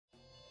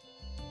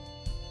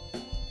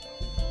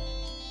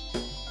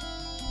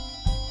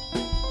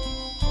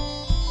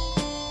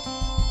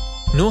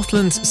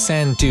Northland's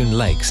sand dune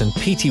lakes and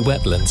peaty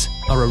wetlands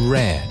are a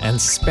rare and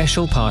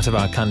special part of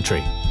our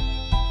country.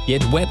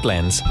 Yet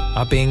wetlands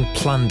are being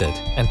plundered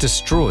and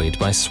destroyed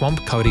by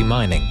swamp kauri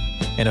mining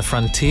in a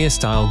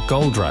frontier-style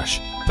gold rush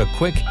for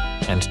quick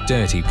and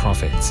dirty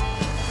profits.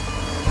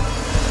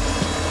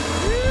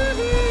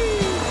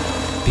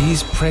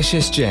 These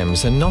precious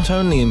gems are not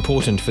only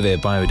important for their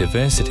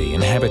biodiversity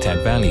and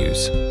habitat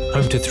values,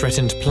 home to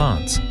threatened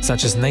plants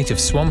such as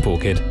native swamp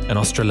orchid and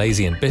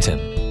Australasian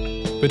bittern,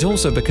 but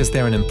also because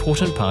they're an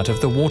important part of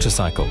the water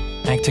cycle,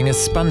 acting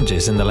as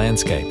sponges in the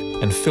landscape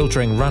and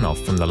filtering runoff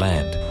from the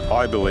land.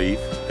 I believe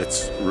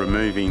it's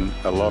removing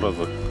a lot of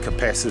the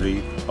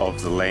capacity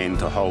of the land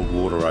to hold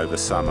water over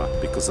summer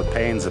because the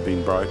pans have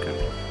been broken.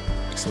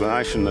 The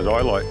explanation that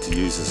I like to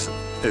use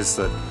is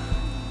that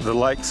the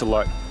lakes are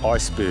like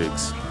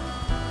icebergs.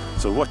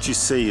 So what you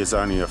see is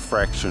only a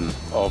fraction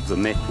of the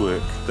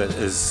network that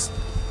is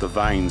the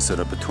veins that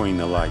are between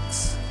the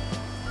lakes.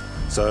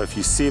 So if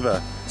you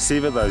sever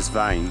those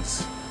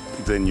veins,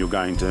 then you're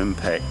going to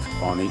impact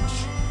on each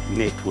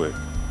network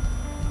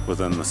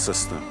within the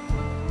system.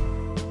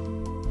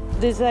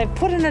 They've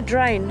put in a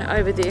drain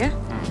over there,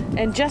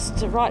 and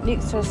just right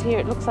next to us here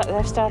it looks like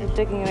they've started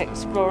digging and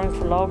exploring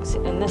for logs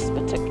in this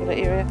particular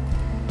area.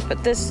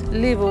 But this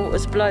level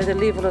is below the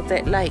level of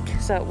that lake,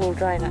 so it will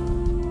drain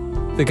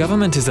it. The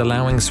government is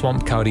allowing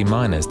swamp kauri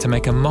miners to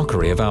make a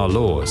mockery of our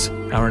laws,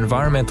 our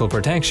environmental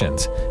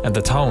protections, and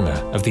the taonga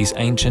of these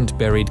ancient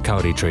buried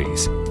kauri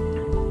trees.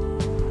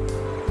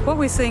 What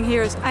we're seeing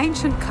here is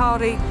ancient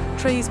kauri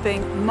trees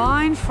being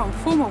mined from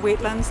former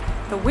wetlands,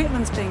 the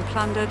wetlands being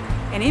plundered,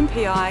 and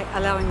MPI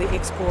allowing the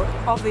export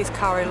of these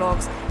kauri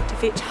logs to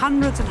fetch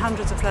hundreds and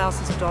hundreds of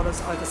thousands of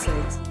dollars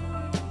overseas.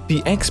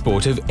 The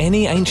export of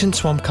any ancient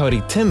swamp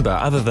kauri timber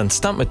other than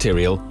stump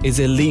material is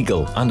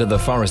illegal under the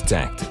Forests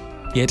Act.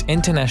 Yet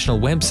international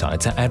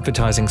websites are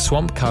advertising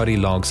swamp kauri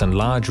logs and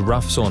large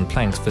rough-sawn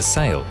planks for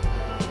sale.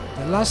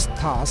 The last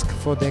task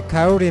for the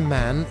kauri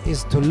man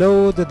is to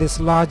load these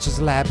large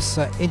slabs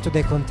into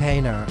the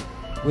container,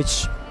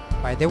 which,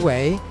 by the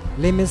way,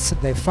 limits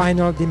the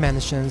final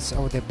dimensions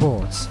of the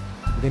boards.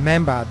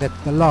 Remember that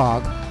the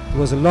log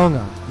was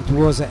longer, it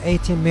was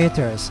 18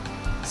 meters,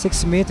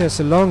 6 meters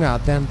longer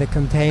than the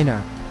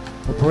container.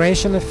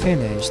 Operation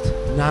finished,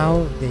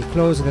 now they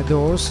close the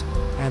doors,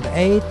 and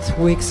 8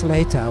 weeks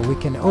later we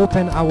can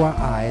open our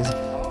eyes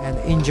and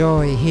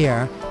enjoy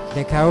here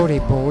the kauri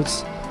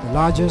boards, the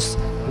largest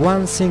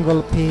one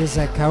single piece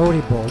kauri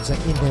boards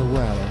in the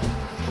world.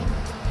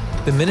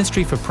 The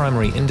Ministry for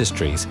Primary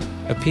Industries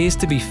appears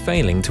to be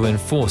failing to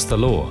enforce the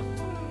law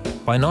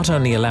by not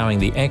only allowing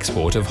the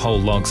export of whole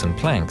logs and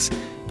planks,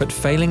 but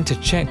failing to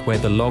check where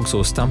the logs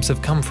or stumps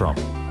have come from.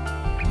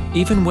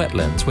 Even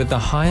wetlands with the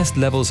highest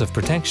levels of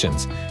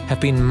protections have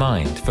been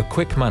mined for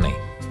quick money,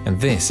 and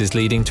this is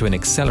leading to an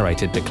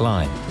accelerated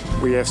decline.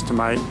 We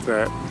estimate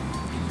that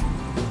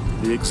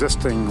the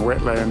existing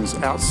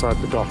wetlands outside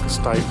the dock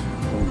estate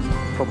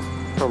will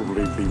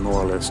probably be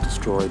more or less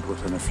destroyed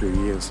within a few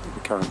years at the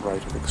current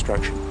rate of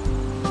extraction.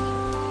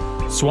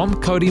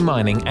 Swamp kauri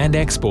mining and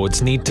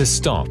exports need to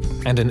stop,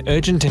 and an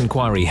urgent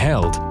inquiry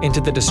held into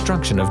the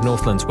destruction of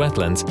Northland's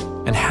wetlands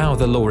and how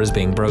the law is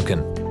being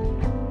broken.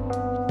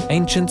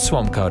 Ancient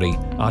swamp kauri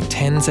are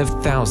tens of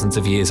thousands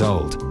of years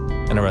old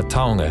and are a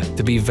taonga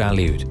to be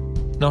valued,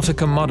 not a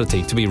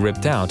commodity to be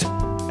ripped out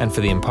and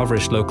for the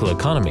impoverished local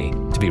economy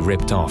to be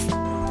ripped off.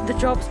 The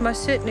jobs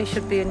most certainly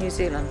should be in New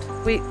Zealand.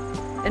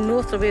 In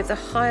Northland we have the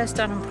highest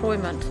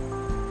unemployment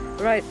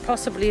rate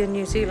possibly in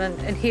New Zealand,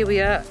 and here we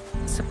are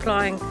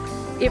supplying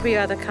every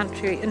other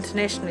country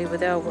internationally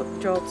with our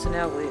jobs and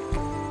our work.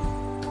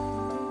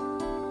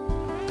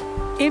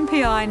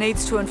 MPI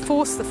needs to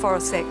enforce the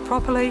Forests Act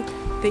properly.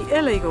 The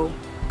illegal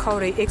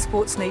kauri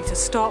exports need to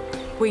stop.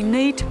 We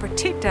need to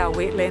protect our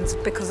wetlands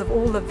because of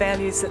all the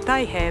values that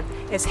they have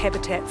as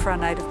habitat for our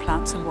native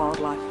plants and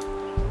wildlife.